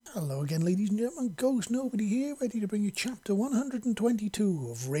Hello again, ladies and gentlemen. Ghost Nobody here, ready to bring you chapter 122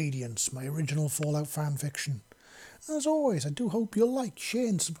 of Radiance, my original Fallout fanfiction. As always, I do hope you'll like, share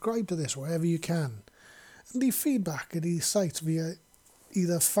and subscribe to this wherever you can. And leave feedback at these sites via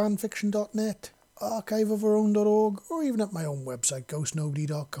either fanfiction.net, archiveofourown.org, or even at my own website,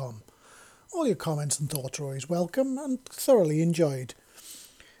 ghostnobody.com. All your comments and thoughts are always welcome and thoroughly enjoyed.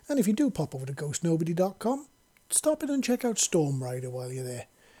 And if you do pop over to ghostnobody.com, stop in and check out Storm Rider while you're there.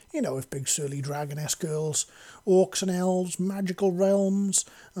 You know, if big surly dragoness girls, orcs and elves, magical realms,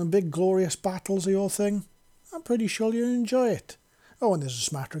 and big glorious battles are your thing, I'm pretty sure you'll enjoy it. Oh, and there's a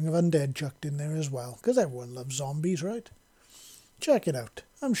smattering of undead chucked in there as well, because everyone loves zombies, right? Check it out.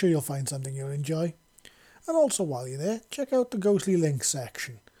 I'm sure you'll find something you'll enjoy. And also while you're there, check out the Ghostly Links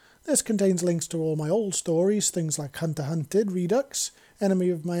section. This contains links to all my old stories, things like Hunter Hunted, Redux,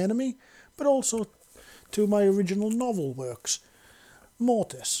 Enemy of My Enemy, but also to my original novel works,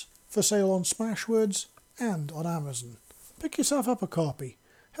 Mortis, for sale on Smashwords and on Amazon. Pick yourself up a copy.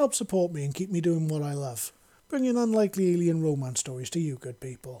 Help support me and keep me doing what I love. Bringing unlikely alien romance stories to you good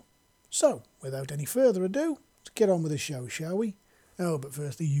people. So, without any further ado, let's get on with the show, shall we? Oh, but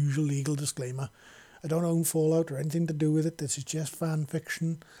first the usual legal disclaimer. I don't own Fallout or anything to do with it. This is just fan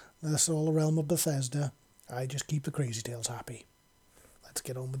fiction. That's all the realm of Bethesda. I just keep the crazy tales happy. Let's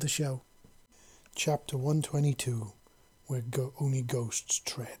get on with the show. Chapter 122. Where only ghosts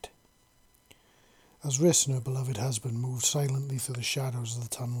tread. As Riss and her beloved husband moved silently through the shadows of the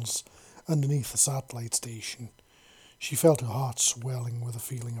tunnels underneath the satellite station, she felt her heart swelling with a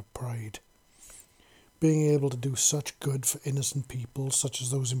feeling of pride. Being able to do such good for innocent people, such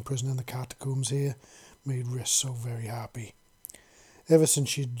as those imprisoned in the catacombs here, made Riss so very happy. Ever since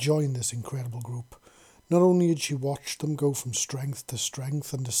she had joined this incredible group, not only had she watched them go from strength to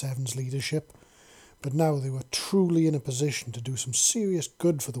strength under Seven's leadership, but now they were truly in a position to do some serious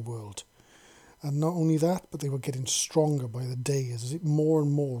good for the world. And not only that, but they were getting stronger by the day as it more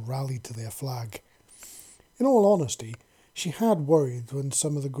and more rallied to their flag. In all honesty, she had worried when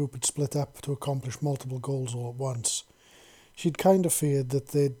some of the group had split up to accomplish multiple goals all at once. She'd kind of feared that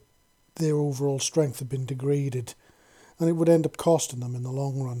their overall strength had been degraded, and it would end up costing them in the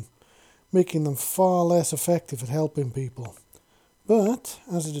long run, making them far less effective at helping people. But,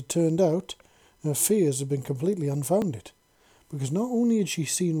 as it had turned out, her fears had been completely unfounded, because not only had she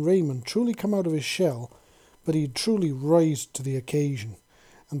seen Raymond truly come out of his shell, but he had truly risen to the occasion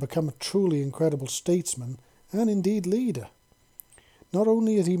and become a truly incredible statesman and indeed leader. Not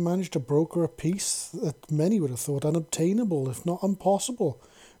only had he managed to broker a peace that many would have thought unobtainable, if not impossible,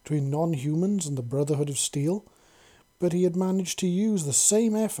 between non-humans and the Brotherhood of Steel, but he had managed to use the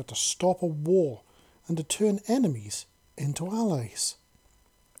same effort to stop a war and to turn enemies into allies.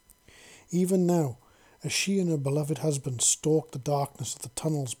 Even now, as she and her beloved husband stalked the darkness of the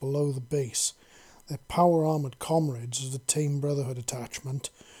tunnels below the base, their power-armoured comrades of the Tame Brotherhood attachment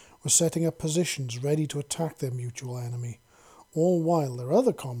were setting up positions ready to attack their mutual enemy, all while their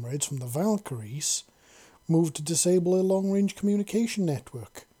other comrades from the Valkyries moved to disable their long-range communication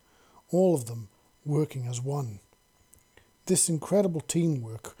network, all of them working as one. This incredible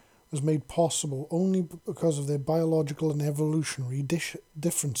teamwork was made possible only because of their biological and evolutionary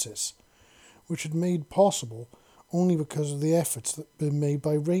differences, which had made possible only because of the efforts that had been made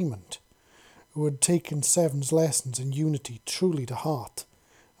by Raymond, who had taken Seven's lessons in unity truly to heart,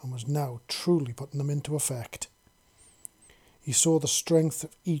 and was now truly putting them into effect. He saw the strength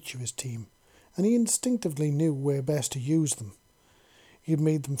of each of his team, and he instinctively knew where best to use them. He had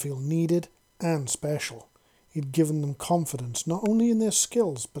made them feel needed and special. He had given them confidence not only in their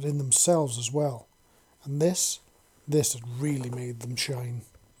skills, but in themselves as well. And this had really made them shine.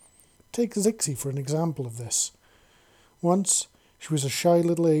 Take Zixie for an example of this. Once, she was a shy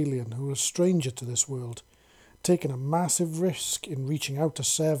little alien who was a stranger to this world, taking a massive risk in reaching out to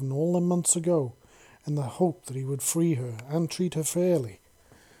Seven all them months ago, in the hope that he would free her and treat her fairly.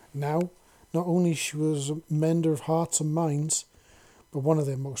 Now, not only she was a mender of hearts and minds, but one of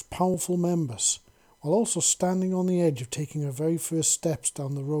their most powerful members, while also standing on the edge of taking her very first steps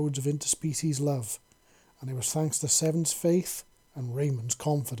down the roads of interspecies love, and it was thanks to Seven's faith and Raymond's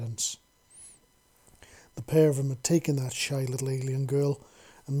confidence. The pair of them had taken that shy little alien girl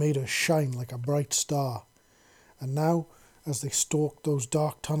and made her shine like a bright star. And now, as they stalked those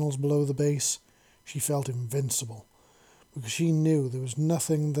dark tunnels below the base, she felt invincible, because she knew there was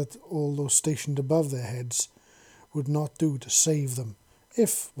nothing that all those stationed above their heads would not do to save them,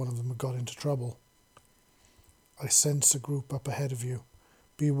 if one of them had got into trouble. I sense a group up ahead of you.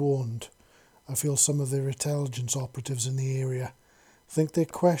 Be warned. I feel some of their intelligence operatives in the area. Think they're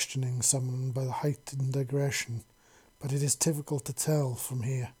questioning someone by the heightened aggression, but it is difficult to tell from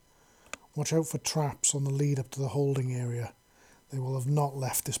here. Watch out for traps on the lead up to the holding area. They will have not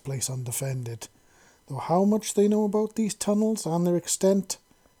left this place undefended, though how much they know about these tunnels and their extent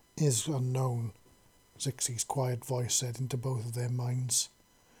is unknown, Zixie's quiet voice said into both of their minds.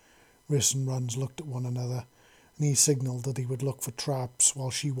 Riss and Runs looked at one another, and he signalled that he would look for traps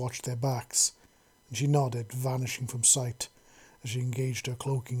while she watched their backs, and she nodded, vanishing from sight as she engaged her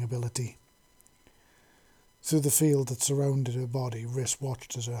cloaking ability. Through the field that surrounded her body, Riss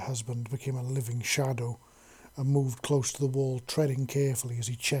watched as her husband became a living shadow and moved close to the wall, treading carefully as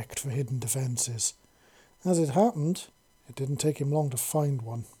he checked for hidden defences. As it happened, it didn't take him long to find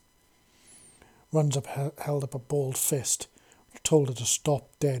one. Runs held up a balled fist, which told her to stop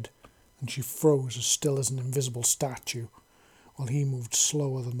dead, and she froze as still as an invisible statue, while he moved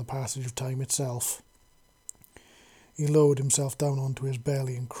slower than the passage of time itself. He lowered himself down onto his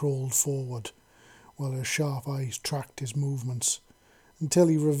belly and crawled forward, while her sharp eyes tracked his movements, until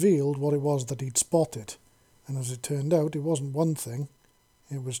he revealed what it was that he'd spotted, and as it turned out, it wasn't one thing,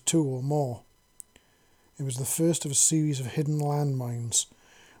 it was two or more. It was the first of a series of hidden landmines,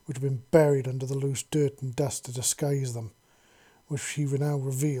 which had been buried under the loose dirt and dust to disguise them, which she now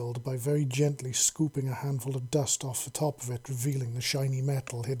revealed by very gently scooping a handful of dust off the top of it, revealing the shiny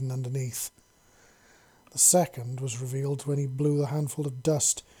metal hidden underneath. The second was revealed when he blew the handful of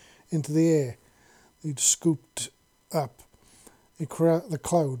dust into the air he'd scooped up. The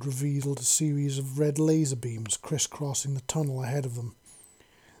cloud revealed a series of red laser beams crisscrossing the tunnel ahead of them,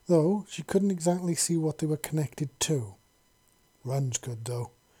 though she couldn't exactly see what they were connected to. Runs could,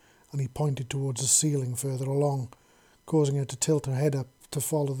 though, and he pointed towards the ceiling further along, causing her to tilt her head up to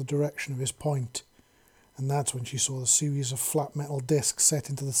follow the direction of his point, and that's when she saw the series of flat metal discs set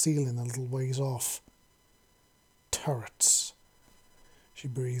into the ceiling a little ways off. Turrets, she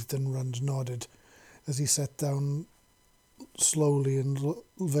breathed, and Runs nodded as he sat down slowly and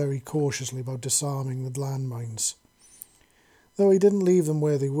very cautiously about disarming the landmines. Though he didn't leave them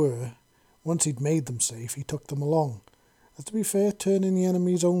where they were, once he'd made them safe, he took them along, as to be fair, turning the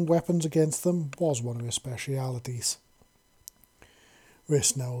enemy's own weapons against them was one of his specialities.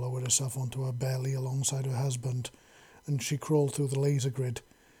 Riss now lowered herself onto her belly alongside her husband, and she crawled through the laser grid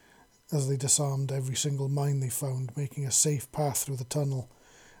as they disarmed every single mine they found, making a safe path through the tunnel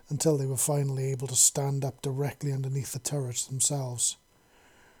until they were finally able to stand up directly underneath the turrets themselves.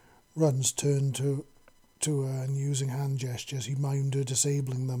 Runs turned to her and, using hand gestures, he mimed her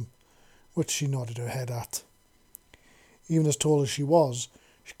disabling them, which she nodded her head at. Even as tall as she was,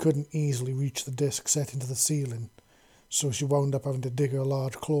 she couldn't easily reach the disc set into the ceiling, so she wound up having to dig her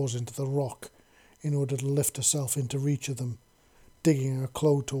large claws into the rock in order to lift herself into reach of them, digging her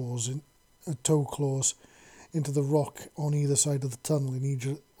toe claws into the rock on either side of the tunnel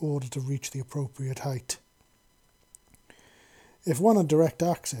in order to reach the appropriate height. If one had direct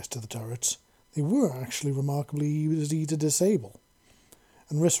access to the turrets, they were actually remarkably easy to disable,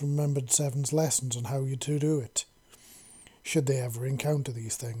 and Riss remembered Seven's lessons on how to do it, should they ever encounter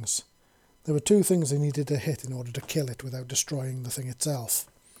these things. There were two things they needed to hit in order to kill it without destroying the thing itself.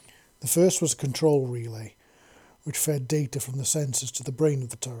 The first was a control relay, which fed data from the sensors to the brain of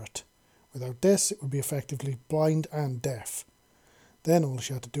the turret. Without this, it would be effectively blind and deaf. Then all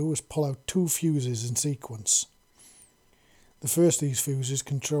she had to do was pull out two fuses in sequence. The first of these fuses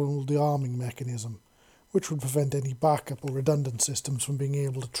controlled the arming mechanism, which would prevent any backup or redundant systems from being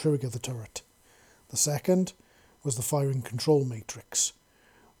able to trigger the turret. The second was the firing control matrix,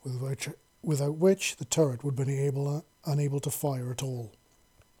 without which the turret would be unable to fire at all.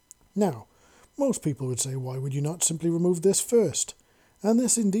 Now, most people would say, why would you not simply remove this first? And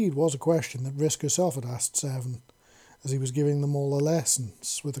this indeed was a question that Risk herself had asked Seven, as he was giving them all a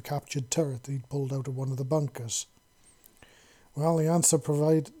lessons with a captured turret that he'd pulled out of one of the bunkers. Well, the answer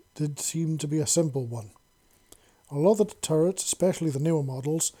provided seemed to be a simple one. A lot of the turrets, especially the newer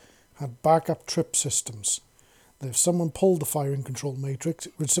models, had backup trip systems, that if someone pulled the firing control matrix,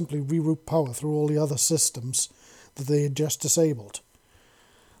 it would simply reroute power through all the other systems that they had just disabled.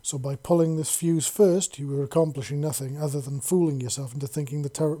 So by pulling this fuse first, you were accomplishing nothing other than fooling yourself into thinking the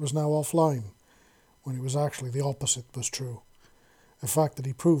turret was now offline, when it was actually the opposite was true. A fact that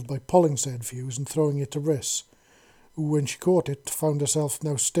he proved by pulling said fuse and throwing it to Riss, who, when she caught it, found herself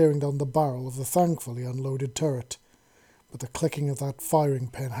now staring down the barrel of the thankfully unloaded turret. But the clicking of that firing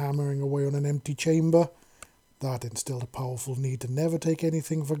pin hammering away on an empty chamber, that instilled a powerful need to never take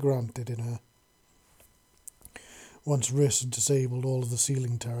anything for granted in her. Once Riss had disabled all of the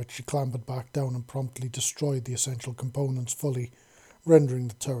ceiling turrets, she clambered back down and promptly destroyed the essential components fully, rendering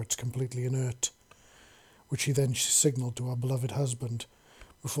the turrets completely inert, which she then signalled to her beloved husband,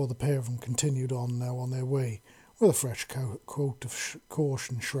 before the pair of them continued on now on their way, with a fresh coat of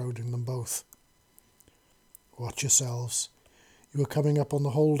caution shrouding them both. "Watch yourselves. You are coming up on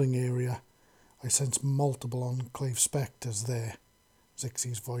the holding area. I sense multiple Enclave spectres there,"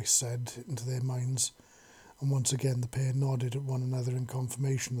 Zixie's voice said into their minds, and once again the pair nodded at one another in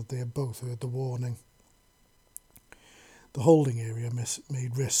confirmation that they had both heard the warning. The holding area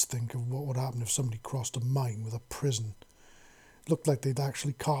made Riss think of what would happen if somebody crossed a mine with a prison. It looked like they'd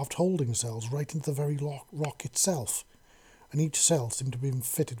actually carved holding cells right into the very rock itself, and each cell seemed to be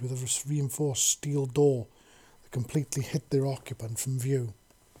fitted with a reinforced steel door that completely hid their occupant from view.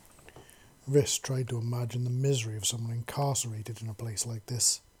 Riss tried to imagine the misery of someone incarcerated in a place like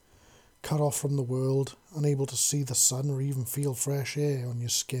this. Cut off from the world, unable to see the sun or even feel fresh air on your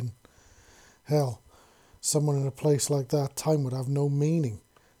skin. Hell, someone in a place like that, time would have no meaning,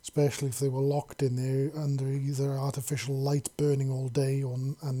 especially if they were locked in there under either artificial light burning all day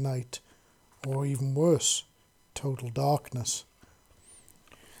and night, or even worse, total darkness.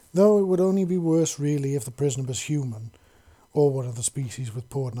 Though it would only be worse really if the prisoner was human, or one of the species with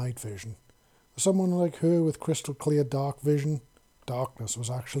poor night vision. For someone like her with crystal clear dark vision, darkness was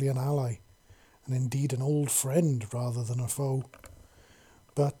actually an ally, and indeed an old friend rather than a foe.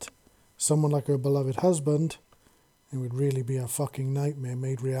 But someone like her beloved husband, it would really be a fucking nightmare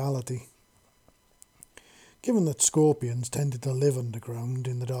made reality. Given that scorpions tended to live underground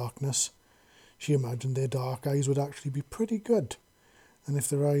in the darkness, she imagined their dark eyes would actually be pretty good, and if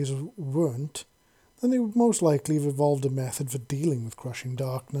their eyes weren't, then they would most likely have evolved a method for dealing with crushing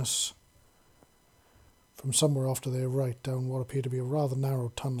darkness. From somewhere off to their right, down what appeared to be a rather narrow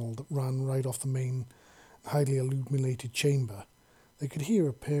tunnel that ran right off the main, highly illuminated chamber, they could hear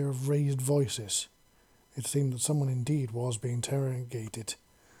a pair of raised voices. It seemed that someone indeed was being interrogated,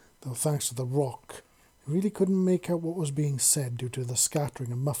 though thanks to the rock, they really couldn't make out what was being said due to the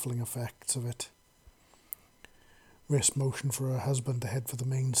scattering and muffling effects of it. Riss motioned for her husband to head for the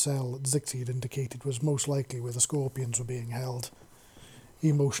main cell that Zixie had indicated was most likely where the scorpions were being held.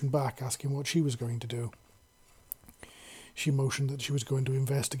 He motioned back, asking what she was going to do. She motioned that she was going to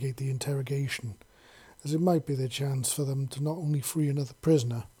investigate the interrogation, as it might be their chance for them to not only free another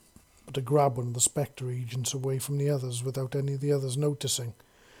prisoner, but to grab one of the Spectre agents away from the others without any of the others noticing,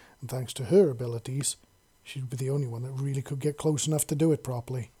 and thanks to her abilities, she'd be the only one that really could get close enough to do it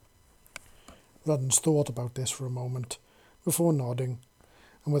properly. Ruddens thought about this for a moment, before nodding,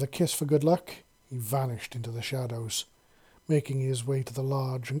 and with a kiss for good luck, he vanished into the shadows, making his way to the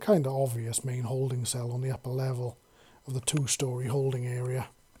large and kind of obvious main holding cell on the upper level of the 2-story holding area.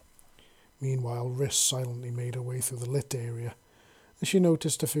 Meanwhile, Riss silently made her way through the lit area, as she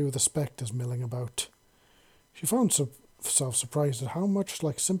noticed a few of the spectres milling about. She found herself surprised at how much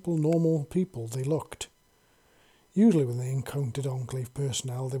like simple, normal people they looked. Usually when they encountered Enclave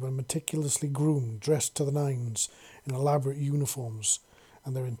personnel, they were meticulously groomed, dressed to the nines, in elaborate uniforms,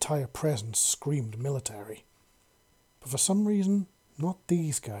 and their entire presence screamed military. But for some reason, not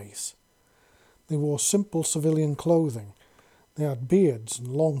these guys. They wore simple civilian clothing. They had beards and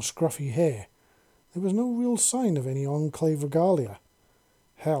long scruffy hair. There was no real sign of any Enclave regalia.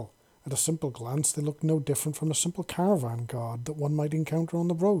 Hell, at a simple glance they looked no different from a simple caravan guard that one might encounter on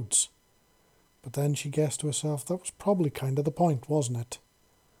the roads. But then she guessed to herself that was probably kind of the point, wasn't it?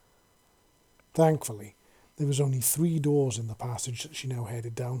 Thankfully, there was only 3 doors in the passage that she now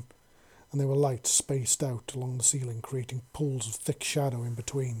headed down, and there were lights spaced out along the ceiling, creating pools of thick shadow in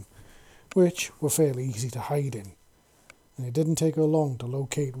between, which were fairly easy to hide in, and it didn't take her long to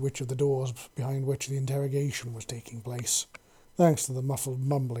locate which of the doors behind which the interrogation was taking place, thanks to the muffled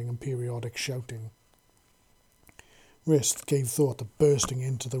mumbling and periodic shouting. Riss gave thought to bursting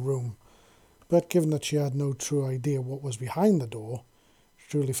into the room, but given that she had no true idea what was behind the door, she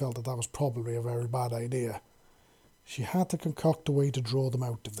truly felt that was probably a very bad idea. She had to concoct a way to draw them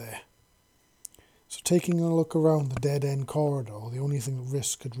out of there. So taking a look around the dead-end corridor, the only thing that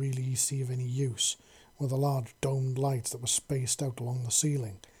Riss could really see of any use were the large domed lights that were spaced out along the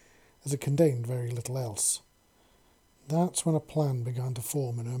ceiling, as it contained very little else. That's when a plan began to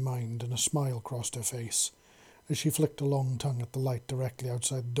form in her mind, and a smile crossed her face, as she flicked a long tongue at the light directly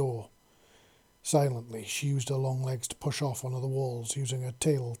outside the door. Silently, she used her long legs to push off one of the walls, using her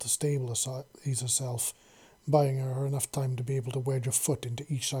tail to stabilize herself, buying her enough time to be able to wedge a foot into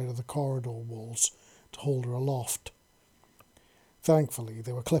each side of the corridor walls to hold her aloft. Thankfully,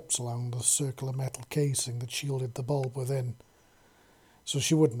 there were clips along the circular metal casing that shielded the bulb within, so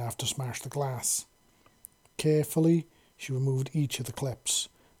she wouldn't have to smash the glass. Carefully, she removed each of the clips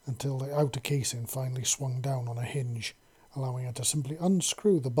until the outer casing finally swung down on a hinge, allowing her to simply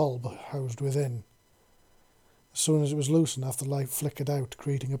unscrew the bulb housed within. As soon as it was loose enough, the light flickered out,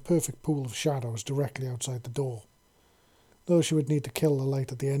 creating a perfect pool of shadows directly outside the door. though she would need to kill the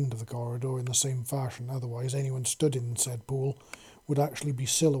light at the end of the corridor in the same fashion, otherwise anyone stood in said pool would actually be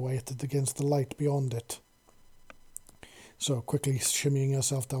silhouetted against the light beyond it. So, quickly shimmying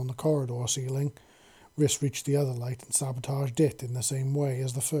herself down the corridor ceiling, Riss reached the other light and sabotaged it in the same way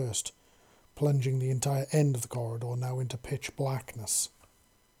as the first, plunging the entire end of the corridor now into pitch blackness.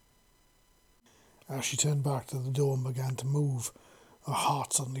 As she turned back to the door and began to move, her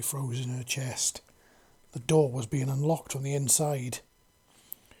heart suddenly froze in her chest. The door was being unlocked from the inside.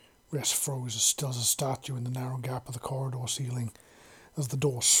 Riss froze as still as a statue in the narrow gap of the corridor ceiling as the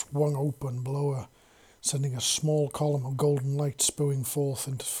door swung open below her, sending a small column of golden light spewing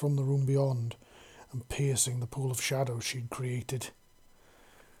forth from the room beyond and piercing the pool of shadows she'd created.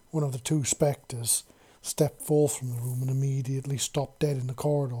 One of the two spectres stepped forth from the room and immediately stopped dead in the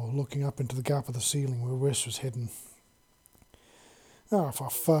corridor, looking up into the gap of the ceiling where Riss was hidden. "Ah, for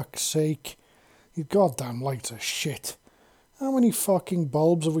fuck's sake. You goddamn lights are shit. How many fucking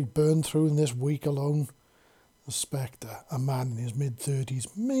bulbs have we burned through in this week alone?" The spectre, a man in his mid-30s,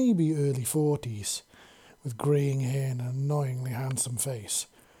 maybe early 40s, with greying hair and an annoyingly handsome face,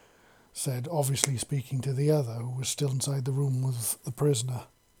 said, obviously speaking to the other, who was still inside the room with the prisoner.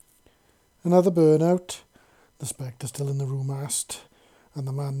 "Another burnout?" the spectre still in the room asked, and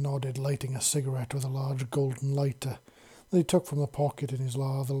the man nodded, lighting a cigarette with a large golden lighter that he took from the pocket in his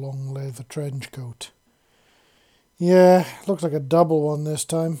rather long leather trench coat. "Yeah, looks like a double one this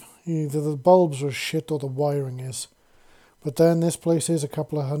time. Either the bulbs are shit or the wiring is. But then this place is a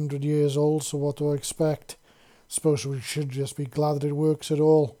couple of 100 years old, so what do I expect? Suppose we should just be glad that it works at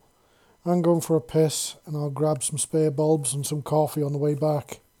all. I'm going for a piss, and I'll grab some spare bulbs and some coffee on the way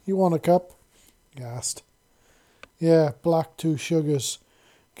back. You want a cup?" he asked. "Yeah, black 2 sugars.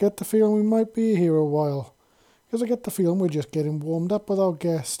 Get the feeling we might be here a while. Because I get the feeling we're just getting warmed up with our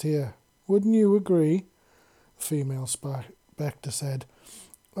guest here. Wouldn't you agree?" The female spectre said,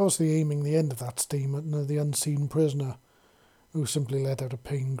 obviously aiming the end of that steam at the unseen prisoner, who simply let out a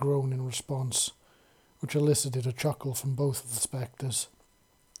pained groan in response, which elicited a chuckle from both of the spectres.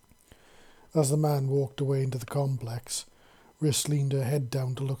 As the man walked away into the complex, Riss leaned her head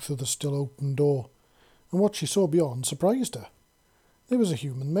down to look through the still open door, and what she saw beyond surprised her. There was a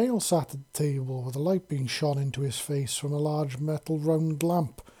human male sat at the table with a light being shone into his face from a large metal round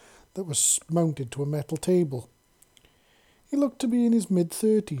lamp that was mounted to a metal table. He looked to be in his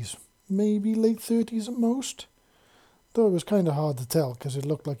mid-30s, maybe late 30s at most, though it was kind of hard to tell because it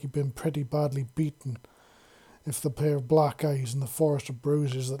looked like he'd been pretty badly beaten, if the pair of black eyes and the forest of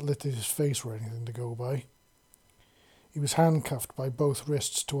bruises that lit his face were anything to go by. He was handcuffed by both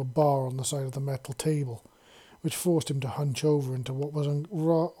wrists to a bar on the side of the metal table, which forced him to hunch over into what was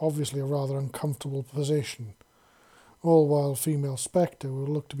obviously a rather uncomfortable position, all while a female spectre, who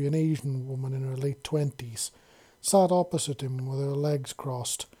looked to be an Asian woman in her late 20s, sat opposite him with her legs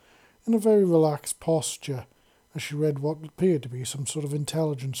crossed, in a very relaxed posture, as she read what appeared to be some sort of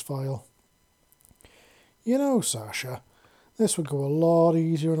intelligence file. "You know, Sasha, this would go a lot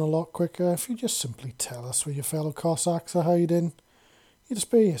easier and a lot quicker if you just simply tell us where your fellow Cossacks are hiding. You'd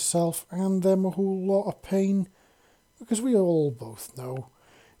spare yourself and them a whole lot of pain, because we all both know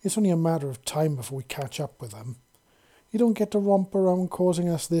it's only a matter of time before we catch up with them. You don't get to romp around causing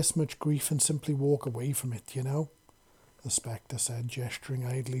us this much grief and simply walk away from it, you know," the spectre said, gesturing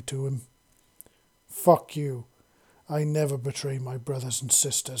idly to him. "Fuck you. I never betray my brothers and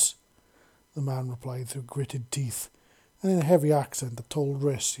sisters," the man replied through gritted teeth, and in a heavy accent that told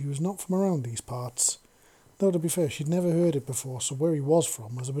Riss he was not from around these parts, though to be fair she'd never heard it before, so where he was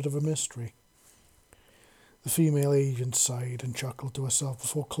from was a bit of a mystery. The female agent sighed and chuckled to herself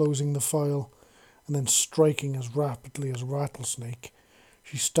before closing the file, and then striking as rapidly as a rattlesnake,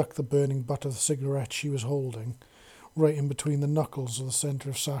 she stuck the burning butt of the cigarette she was holding right in between the knuckles of the centre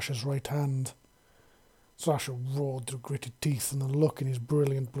of Sasha's right hand. Sasha roared through gritted teeth, and the look in his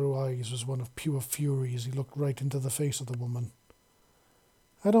brilliant blue eyes was one of pure fury as he looked right into the face of the woman.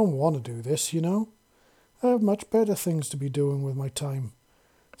 "I don't want to do this, you know. I have much better things to be doing with my time.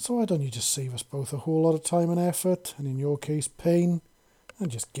 So why don't you just save us both a whole lot of time and effort, and in your case pain, and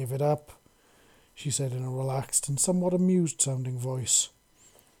just give it up?" she said in a relaxed and somewhat amused-sounding voice.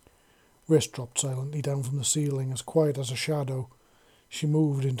 Riss dropped silently down from the ceiling, as quiet as a shadow. She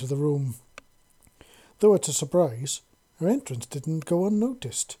moved into the room. Though it's a surprise, her entrance didn't go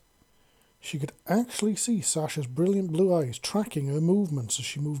unnoticed. She could actually see Sasha's brilliant blue eyes tracking her movements as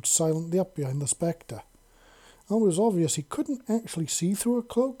she moved silently up behind the spectre. And it was obvious he couldn't actually see through her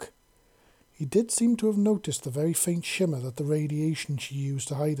cloak. He did seem to have noticed the very faint shimmer that the radiation she used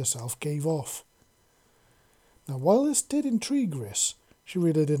to hide herself gave off. Now, while this did intrigue Riss, she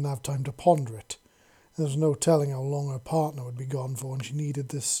really didn't have time to ponder it, There was no telling how long her partner would be gone for, and she needed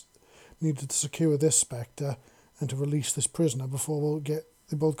to secure this spectre and to release this prisoner before they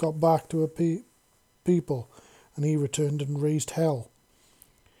both got back to her people, and he returned and raised hell.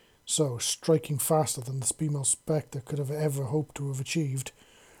 So, striking faster than the female spectre could have ever hoped to have achieved,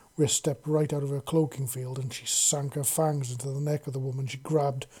 Riss stepped right out of her cloaking field, and she sank her fangs into the neck of the woman. She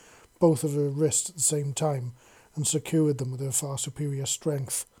grabbed both of her wrists at the same time and secured them with her far superior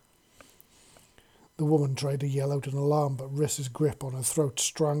strength. The woman tried to yell out in alarm, but Riss's grip on her throat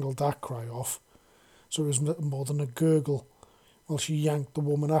strangled that cry off, so it was nothing more than a gurgle, while she yanked the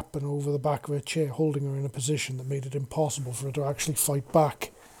woman up and over the back of her chair, holding her in a position that made it impossible for her to actually fight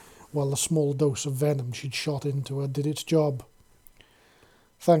back, while the small dose of venom she'd shot into her did its job.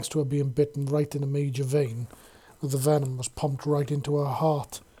 Thanks to her being bitten right in a major vein, the venom was pumped right into her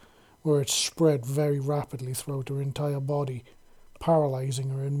heart, where it spread very rapidly throughout her entire body, paralysing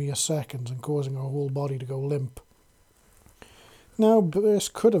her in mere seconds and causing her whole body to go limp. Now, this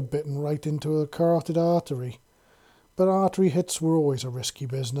could have bitten right into a carotid artery, but artery hits were always a risky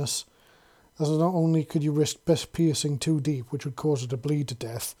business, as not only could you risk piercing too deep, which would cause her to bleed to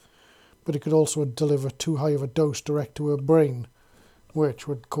death, but it could also deliver too high of a dose direct to her brain, which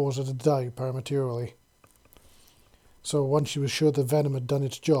would cause her to die prematurely. So once she was sure the venom had done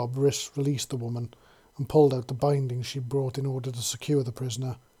its job, Riss released the woman and pulled out the bindings she brought in order to secure the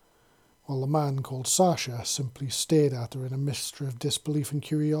prisoner, while the man called Sasha simply stared at her in a mixture of disbelief and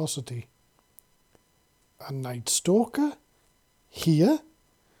curiosity. "A Night Stalker? Here?"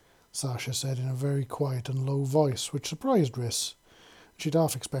 Sasha said in a very quiet and low voice, which surprised Riss. She'd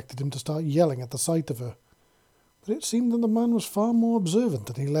half expected him to start yelling at the sight of her, but it seemed that the man was far more observant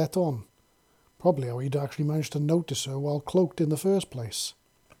than he let on. Probably how he'd actually managed to notice her while cloaked in the first place.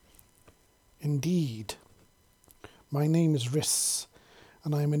 "Indeed. My name is Riss,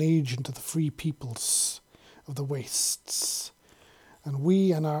 and I am an agent of the Free Peoples of the Wastes, and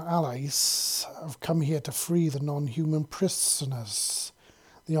we and our allies have come here to free the non-human prisoners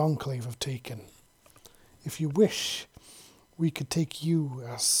the Enclave have taken. If you wish, we could take you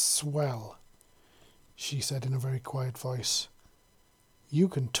as well," she said in a very quiet voice. "You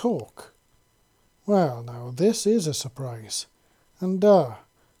can talk? Well, now this is a surprise. And I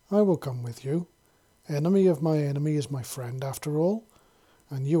will come with you. Enemy of my enemy is my friend, after all,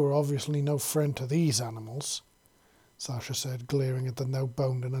 and you are obviously no friend to these animals," Sasha said, glaring at the now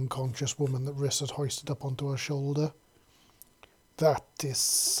bound and unconscious woman that Riss had hoisted up onto her shoulder. "That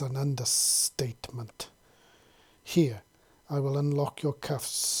is an understatement. Here, I will unlock your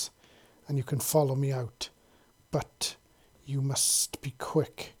cuffs, and you can follow me out. But you must be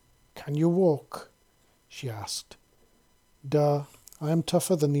quick. Can you walk?" she asked. "Duh, I am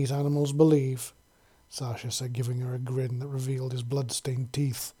tougher than these animals believe," Sasha said, giving her a grin that revealed his blood-stained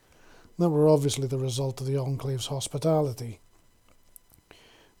teeth, that were obviously the result of the Enclave's hospitality.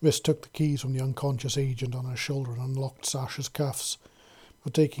 Riss took the keys from the unconscious agent on her shoulder and unlocked Sasha's cuffs, for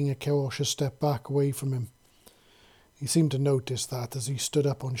taking a cautious step back away from him. He seemed to notice that as he stood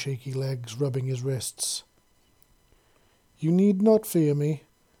up on shaky legs, rubbing his wrists. "You need not fear me.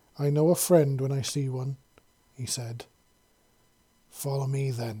 I know a friend when I see one," he said. "Follow me,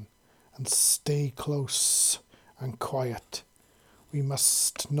 then, and stay close and quiet. We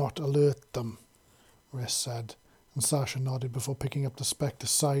must not alert them," Riss said, and Sasha nodded before picking up the spectre's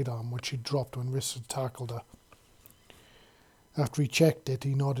sidearm, which she dropped when Riss had tackled her. After he checked it,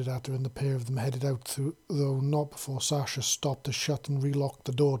 he nodded at her, and the pair of them headed out, though not before Sasha stopped to shut and relock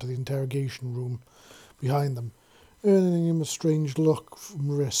the door to the interrogation room behind them, earning him a strange look from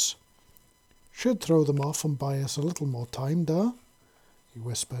Riss. "Should throw them off and buy us a little more time, da?" he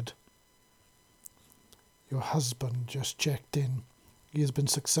whispered. "Your husband just checked in. He has been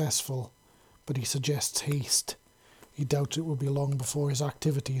successful, but he suggests haste. He doubts it will be long before his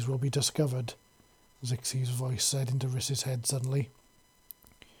activities will be discovered," Zixie's voice said into Riss's head suddenly.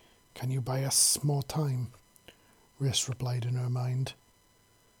 "Can you buy us more time?" Riss replied in her mind.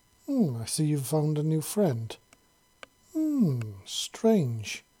 I see you've found a new friend."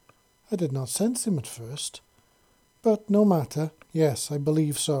 Strange. I did not sense him at first. But no matter. Yes, I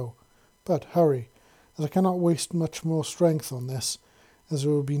believe so. But hurry, as I cannot waste much more strength on this, as it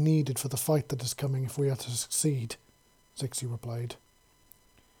will be needed for the fight that is coming if we are to succeed," Zixie replied.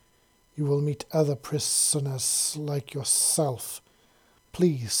 "You will meet other prisoners like yourself.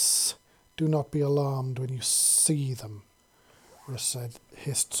 Please, do not be alarmed when you see them," Riss said,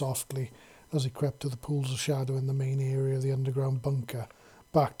 hissed softly, as he crept to the pools of shadow in the main area of the underground bunker,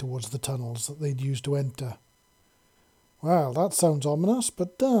 back towards the tunnels that they'd used to enter. "Well, that sounds ominous,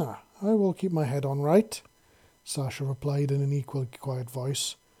 but I will keep my head on right," Sasha replied in an equally quiet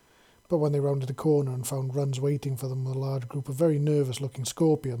voice. But when they rounded the corner and found Runs waiting for them with a large group of very nervous-looking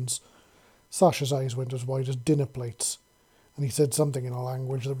scorpions, Sasha's eyes went as wide as dinner plates, and he said something in a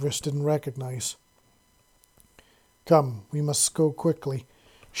language that Rhys didn't recognise. "Come, we must go quickly.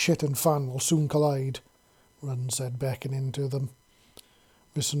 Shit and Fan will soon collide," Runs said, beckoning to them.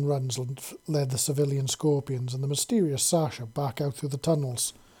 Rhys and Runs led the civilian scorpions and the mysterious Sasha back out through the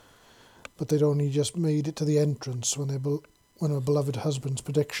tunnels, but they'd only just made it to the entrance when her beloved husband's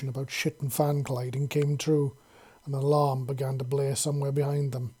prediction about shit and fan colliding came true. An alarm began to blare somewhere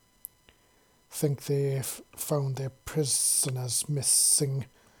behind them. "Think they've found their prisoners missing,"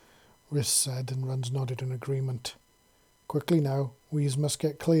 Rhys said, and Runs nodded in agreement. "Quickly now, we's must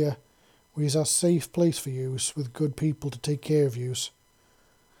get clear. We's a safe place for yous, with good people to take care of yous.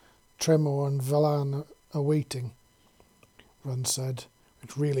 Tremor and Valan are waiting," Runs said,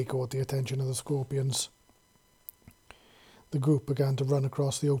 which really caught the attention of the scorpions. The group began to run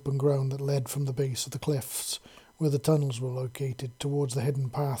across the open ground that led from the base of the cliffs, where the tunnels were located, towards the hidden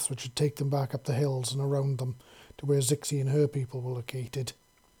paths which would take them back up the hills and around them to where Zixi and her people were located.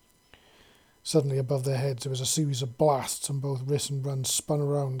 Suddenly above their heads there was a series of blasts, and both Rhys and Runs spun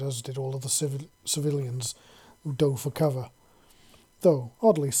around, as did all of the civilians who dove for cover, though,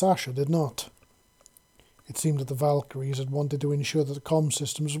 oddly, Sasha did not. It seemed that the Valkyries had wanted to ensure that the comm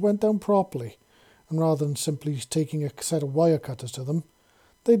systems went down properly, and rather than simply taking a set of wire cutters to them,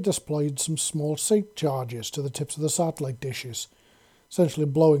 they'd deployed some small safe charges to the tips of the satellite dishes, essentially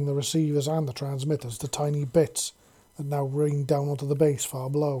blowing the receivers and the transmitters to tiny bits that now rained down onto the base far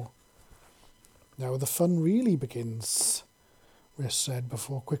below. "Now the fun really begins," Rhys said,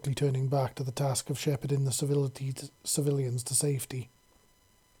 before quickly turning back to the task of shepherding the civilians to safety.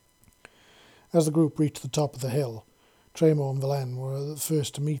 As the group reached the top of the hill, Tremor and Valan were the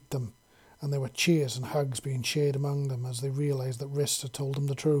first to meet them, and there were cheers and hugs being shared among them as they realised that Rhys had told them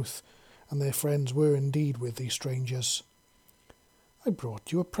the truth, and their friends were indeed with these strangers. "I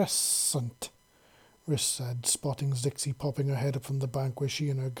brought you a present," Rhys said, spotting Zixi popping her head up from the bank where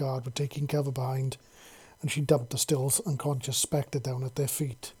she and her guard were taking cover behind, and she dumped the still unconscious Spectre down at their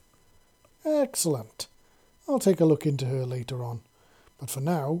feet. "Excellent. I'll take a look into her later on, but for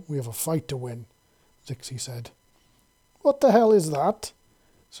now we have a fight to win," Zixi said. "What the hell is that?"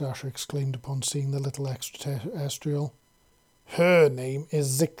 Sasha exclaimed upon seeing the little extraterrestrial. "Her name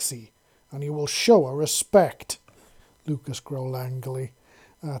is Zixi, and you will show her respect," Lucas growled angrily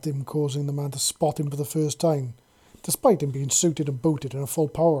at him, causing the man to spot him for the first time, despite him being suited and booted in a full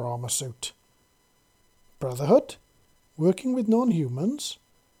power armor suit. "Brotherhood? Working with non-humans?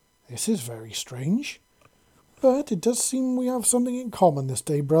 This is very strange. But it does seem we have something in common this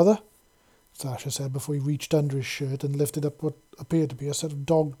day, brother," Sasha said before he reached under his shirt and lifted up what appeared to be a set of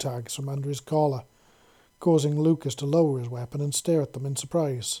dog tags from under his collar, causing Lucas to lower his weapon and stare at them in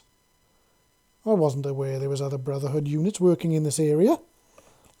surprise. "I wasn't aware there was other Brotherhood units working in this area,"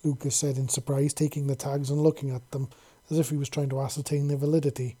 Lucas said in surprise, taking the tags and looking at them as if he was trying to ascertain their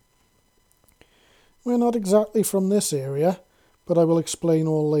validity. "We're not exactly from this area, but I will explain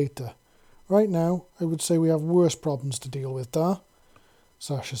all later. Right now, I would say we have worse problems to deal with, Da,"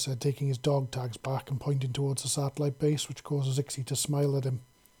 Sasha said, taking his dog tags back and pointing towards the satellite base, which caused Zixi to smile at him.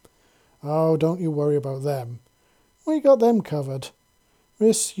 "Oh, don't you worry about them. We got them covered.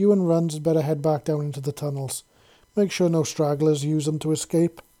 Rhys, you and Runs had better head back down into the tunnels. Make sure no stragglers use them to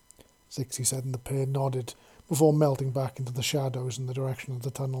escape," Zixi said, and the pair nodded, before melting back into the shadows in the direction of the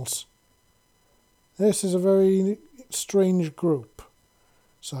tunnels. "This is a very strange group,"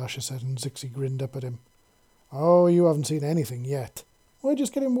 Sasha said, and Zixi grinned up at him. "Oh, you haven't seen anything yet. We're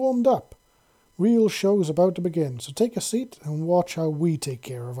just getting warmed up. Real show's about to begin, so take a seat and watch how we take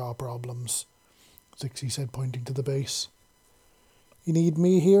care of our problems," Zixi said, pointing to the base. "You need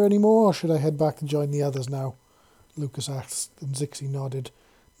me here anymore, or should I head back to join the others now?" Lucas asked, and Zixi nodded,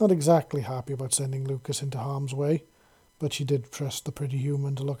 not exactly happy about sending Lucas into harm's way, but she did trust the pretty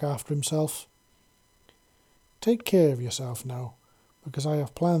human to look after himself. "Take care of yourself now, because I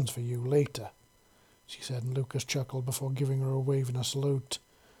have plans for you later," she said, and Lucas chuckled before giving her a wave and a salute.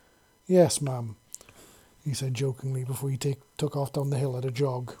 "Yes, ma'am," he said jokingly before he took off down the hill at a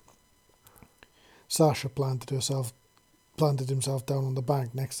jog. Sasha planted himself down on the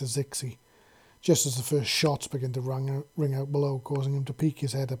bank next to Zixi, just as the first shots began to ring out below, causing him to peek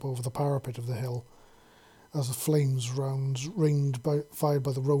his head up over the parapet of the hill, as the flames rounds fired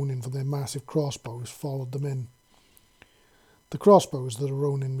by the Ronin from their massive crossbows followed them in. The crossbows that the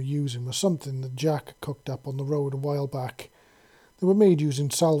Ronin were using were something that Jack had cooked up on the road a while back. They were made using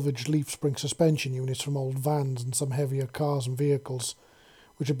salvaged leaf spring suspension units from old vans and some heavier cars and vehicles,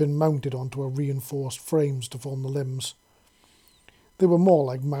 which had been mounted onto a reinforced frames to form the limbs. They were more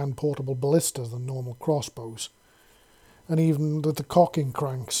like man-portable ballistas than normal crossbows. And even with the cocking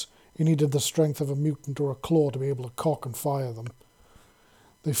cranks, you needed the strength of a mutant or a claw to be able to cock and fire them.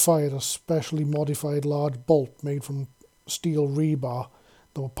 They fired a specially modified large bolt made from steel rebar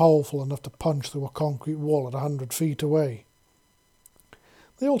that were powerful enough to punch through a concrete wall at 100 feet away.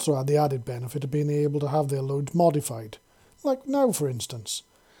 They also had the added benefit of being able to have their loads modified. Like now, for instance.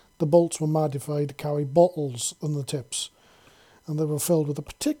 The bolts were modified to carry bottles on the tips, and they were filled with a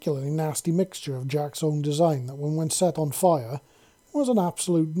particularly nasty mixture of Jack's own design that when set on fire was an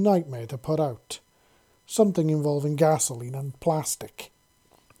absolute nightmare to put out. Something involving gasoline and plastic.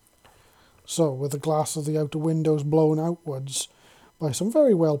 So, with the glass of the outer windows blown outwards by some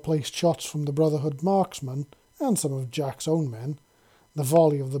very well-placed shots from the Brotherhood marksmen and some of Jack's own men, the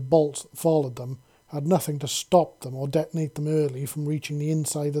volley of the bolts that followed them had nothing to stop them or detonate them early from reaching the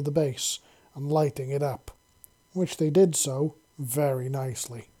inside of the base and lighting it up, which they did so very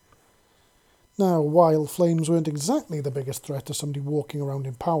nicely. Now, while flames weren't exactly the biggest threat to somebody walking around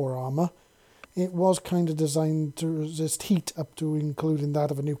in power armour, it was kind of designed to resist heat up to including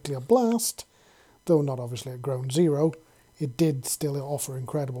that of a nuclear blast, though not obviously at ground zero. It did still offer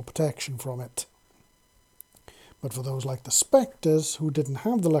incredible protection from it. But for those like the Spectres, who didn't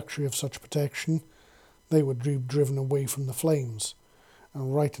have the luxury of such protection, they were driven away from the flames,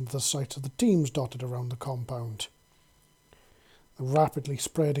 and right into the sights of the teams dotted around the compound. The rapidly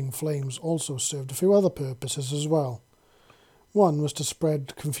spreading flames also served a few other purposes as well. One was to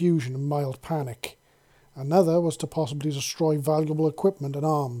spread confusion and mild panic. Another was to possibly destroy valuable equipment and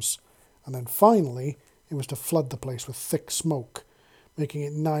arms. And then finally, it was to flood the place with thick smoke, making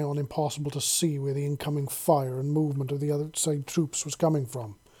it nigh on impossible to see where the incoming fire and movement of the outside troops was coming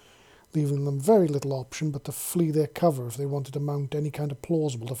from, leaving them very little option but to flee their cover if they wanted to mount any kind of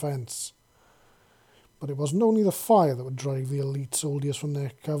plausible defence. But it wasn't only the fire that would drive the elite soldiers from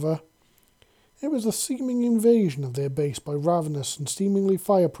their cover. It was the seeming invasion of their base by ravenous and seemingly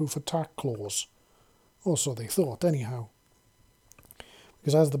fireproof attack claws. Or so they thought, anyhow.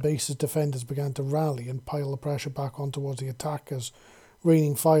 Because as the base's defenders began to rally and pile the pressure back on towards the attackers,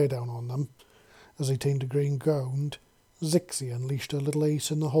 raining fire down on them, as they turned to green ground, Zixi unleashed her little ace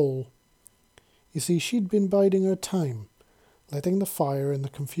in the hole. You see, she'd been biding her time, letting the fire and the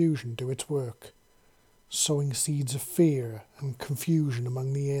confusion do its work, sowing seeds of fear and confusion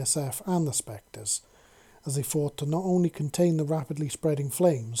among the ASF and the Spectres, as they fought to not only contain the rapidly spreading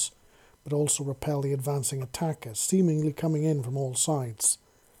flames, but also repel the advancing attackers, seemingly coming in from all sides.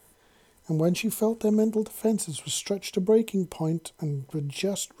 And when she felt their mental defences were stretched to breaking point and were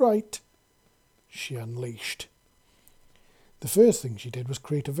just right, she unleashed. The first thing she did was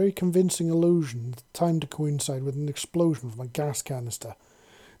create a very convincing illusion that timed to coincide with an explosion from a gas canister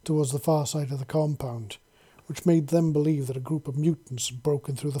towards the far side of the compound, which made them believe that a group of mutants had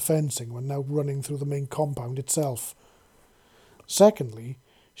broken through the fencing and were now running through the main compound itself. Secondly,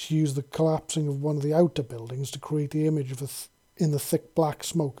 she used the collapsing of one of the outer buildings to create the image of in the thick black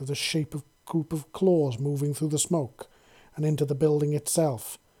smoke of the shape of a group of claws moving through the smoke and into the building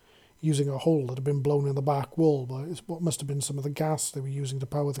itself, using a hole that had been blown in the back wall by what must have been some of the gas they were using to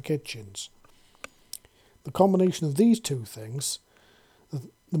power the kitchens. The combination of these two things,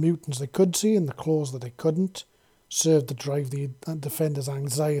 the mutants they could see and the claws that they couldn't, served to drive the defenders'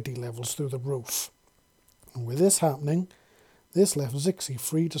 anxiety levels through the roof. And with this happening, this left Zixi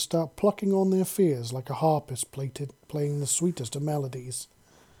free to start plucking on their fears like a harpist playing the sweetest of melodies.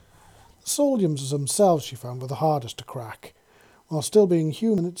 The soldiers themselves, she found, were the hardest to crack. While still being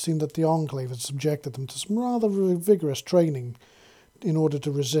human, it seemed that the Enclave had subjected them to some rather vigorous training in order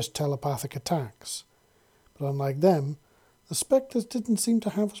to resist telepathic attacks. But unlike them, the Spectres didn't seem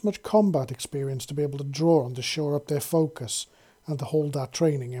to have as much combat experience to be able to draw on to shore up their focus and to hold that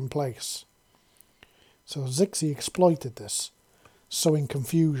training in place. So Zixi exploited this, sowing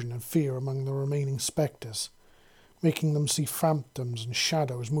confusion and fear among the remaining Spectres, making them see phantoms and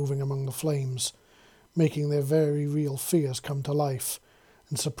shadows moving among the flames, making their very real fears come to life,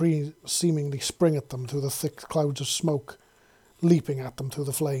 and seemingly spring at them through the thick clouds of smoke, leaping at them through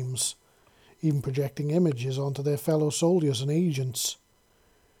the flames, even projecting images onto their fellow soldiers and agents.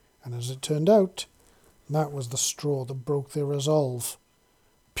 And as it turned out, that was the straw that broke their resolve.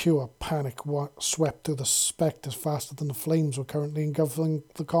 Pure panic swept through the Spectres faster than the flames were currently engulfing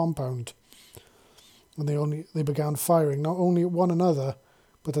the compound. And they began firing not only at one another,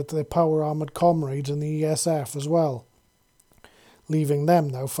 but at their power-armoured comrades in the ESF as well, leaving them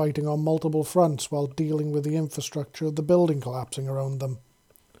now fighting on multiple fronts while dealing with the infrastructure of the building collapsing around them.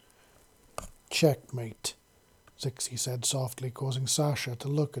 "Checkmate," Zixi said softly, causing Sasha to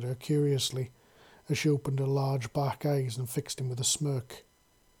look at her curiously, as she opened her large black eyes and fixed him with a smirk.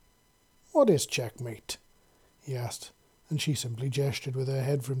 "What is checkmate?" he asked, and she simply gestured with her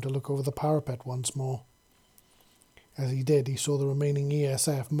head for him to look over the parapet once more. As he did, he saw the remaining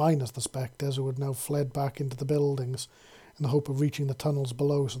ESF minus the Spectres, who had now fled back into the buildings in the hope of reaching the tunnels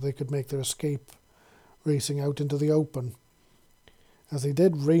below so they could make their escape, racing out into the open. As they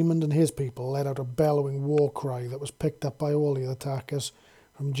did, Raymond and his people let out a bellowing war cry that was picked up by all the attackers,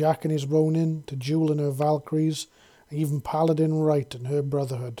 from Jack and his Ronin to Jewel and her Valkyries, and even Paladin Wright and her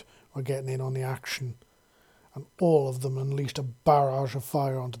Brotherhood were getting in on the action, and all of them unleashed a barrage of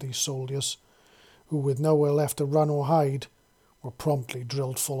fire onto these soldiers, who, with nowhere left to run or hide, were promptly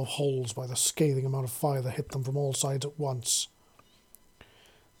drilled full of holes by the scathing amount of fire that hit them from all sides at once.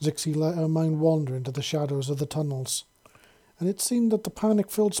 Zixi let her mind wander into the shadows of the tunnels, and it seemed that the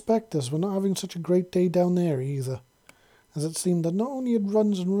panic-filled Spectres were not having such a great day down there either, as it seemed that not only had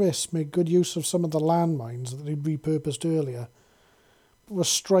Runs and Risks made good use of some of the landmines that they'd repurposed earlier, but were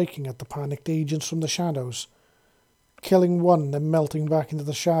striking at the panicked agents from the shadows, killing one, then melting back into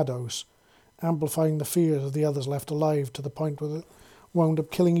the shadows, amplifying the fears of the others left alive to the point where they wound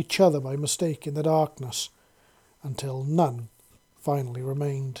up killing each other by mistake in the darkness, until none finally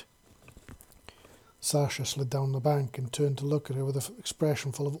remained. Sasha slid down the bank and turned to look at her with an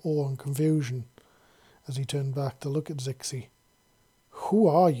expression full of awe and confusion. As he turned back to look at Zixi, "Who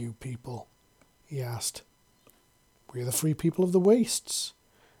are you people?" he asked. "We're the Free People of the Wastes,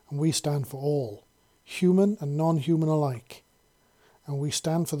 and we stand for all, human and non-human alike. And we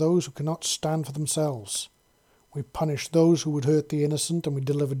stand for those who cannot stand for themselves. We punish those who would hurt the innocent, and we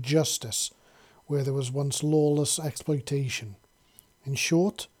deliver justice where there was once lawless exploitation. In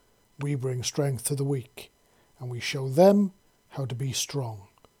short, we bring strength to the weak, and we show them how to be strong,"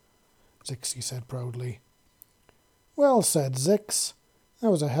 Zixi said proudly. "Well said, Zix. That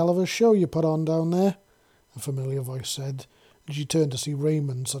was a hell of a show you put on down there," a familiar voice said, and she turned to see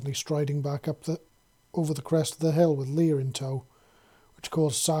Raymond suddenly striding back over the crest of the hill with Leah in tow, which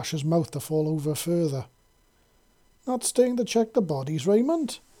caused Sasha's mouth to fall over further. "Not staying to check the bodies,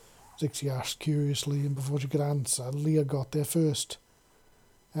 Raymond?" Zixi asked curiously, and before she could answer, Leah got there first.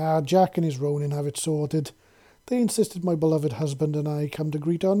 "Jack and his Ronin have it sorted. They insisted my beloved husband and I come to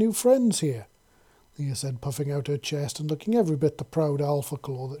greet our new friends here," Leah said, puffing out her chest and looking every bit the proud alpha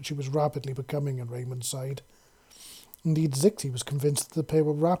claw that she was rapidly becoming at Raymond's side. Indeed, Zixi was convinced that the pair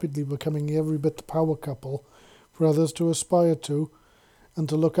were rapidly becoming every bit the power couple for others to aspire to and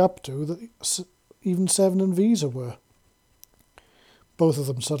to look up to that even Seven and Visa were. Both of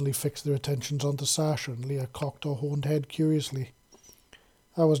them suddenly fixed their attentions onto Sasha, and Leah cocked her horned head curiously.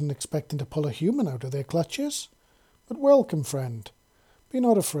 "I wasn't expecting to pull a human out of their clutches. But welcome, friend. Be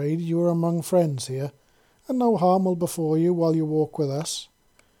not afraid, you are among friends here, and no harm will befall you while you walk with us,"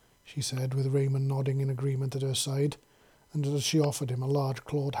 she said, with Raymond nodding in agreement at her side, and as she offered him a large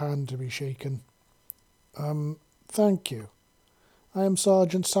clawed hand to be shaken. Thank you. I am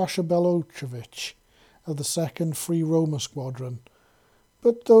Sergeant Sasha Belocevich of the 2nd Free Roma Squadron,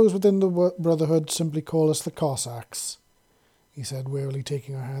 but those within the Brotherhood simply call us the Cossacks," he said, warily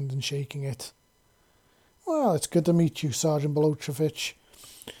taking her hand and shaking it. "Well, it's good to meet you, Sergeant Belocevich.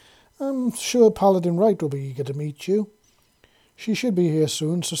 I'm sure Paladin Wright will be eager to meet you. She should be here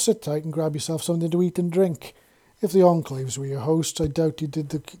soon, so sit tight and grab yourself something to eat and drink. If the Enclaves were your hosts, I doubt he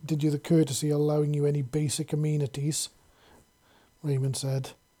did you the courtesy of allowing you any basic amenities," Raymond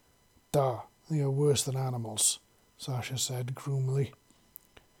said. "Duh, they are worse than animals," Sasha said gloomily.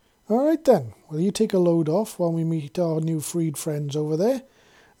 "All right then, well, you take a load off while we meet our new freed friends over there,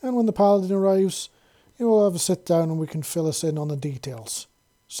 and when the Paladin arrives, you will have a sit down and we can fill us in on the details.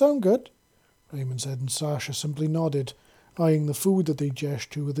 Sound good?" Raymond said, and Sasha simply nodded, eyeing the food that they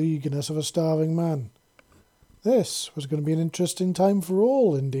gestured to with the eagerness of a starving man. This was going to be an interesting time for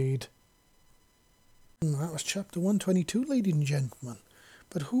all, indeed. And that was chapter 122, ladies and gentlemen.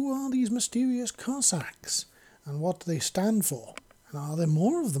 But who are these mysterious Cossacks, and what do they stand for? And are there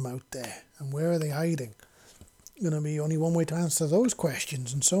more of them out there? And where are they hiding? Going to be only one way to answer those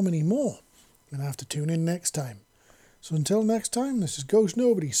questions and so many more. You're going to have to tune in next time. So until next time, this is Ghost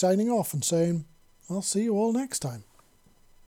Nobody signing off and saying, I'll see you all next time.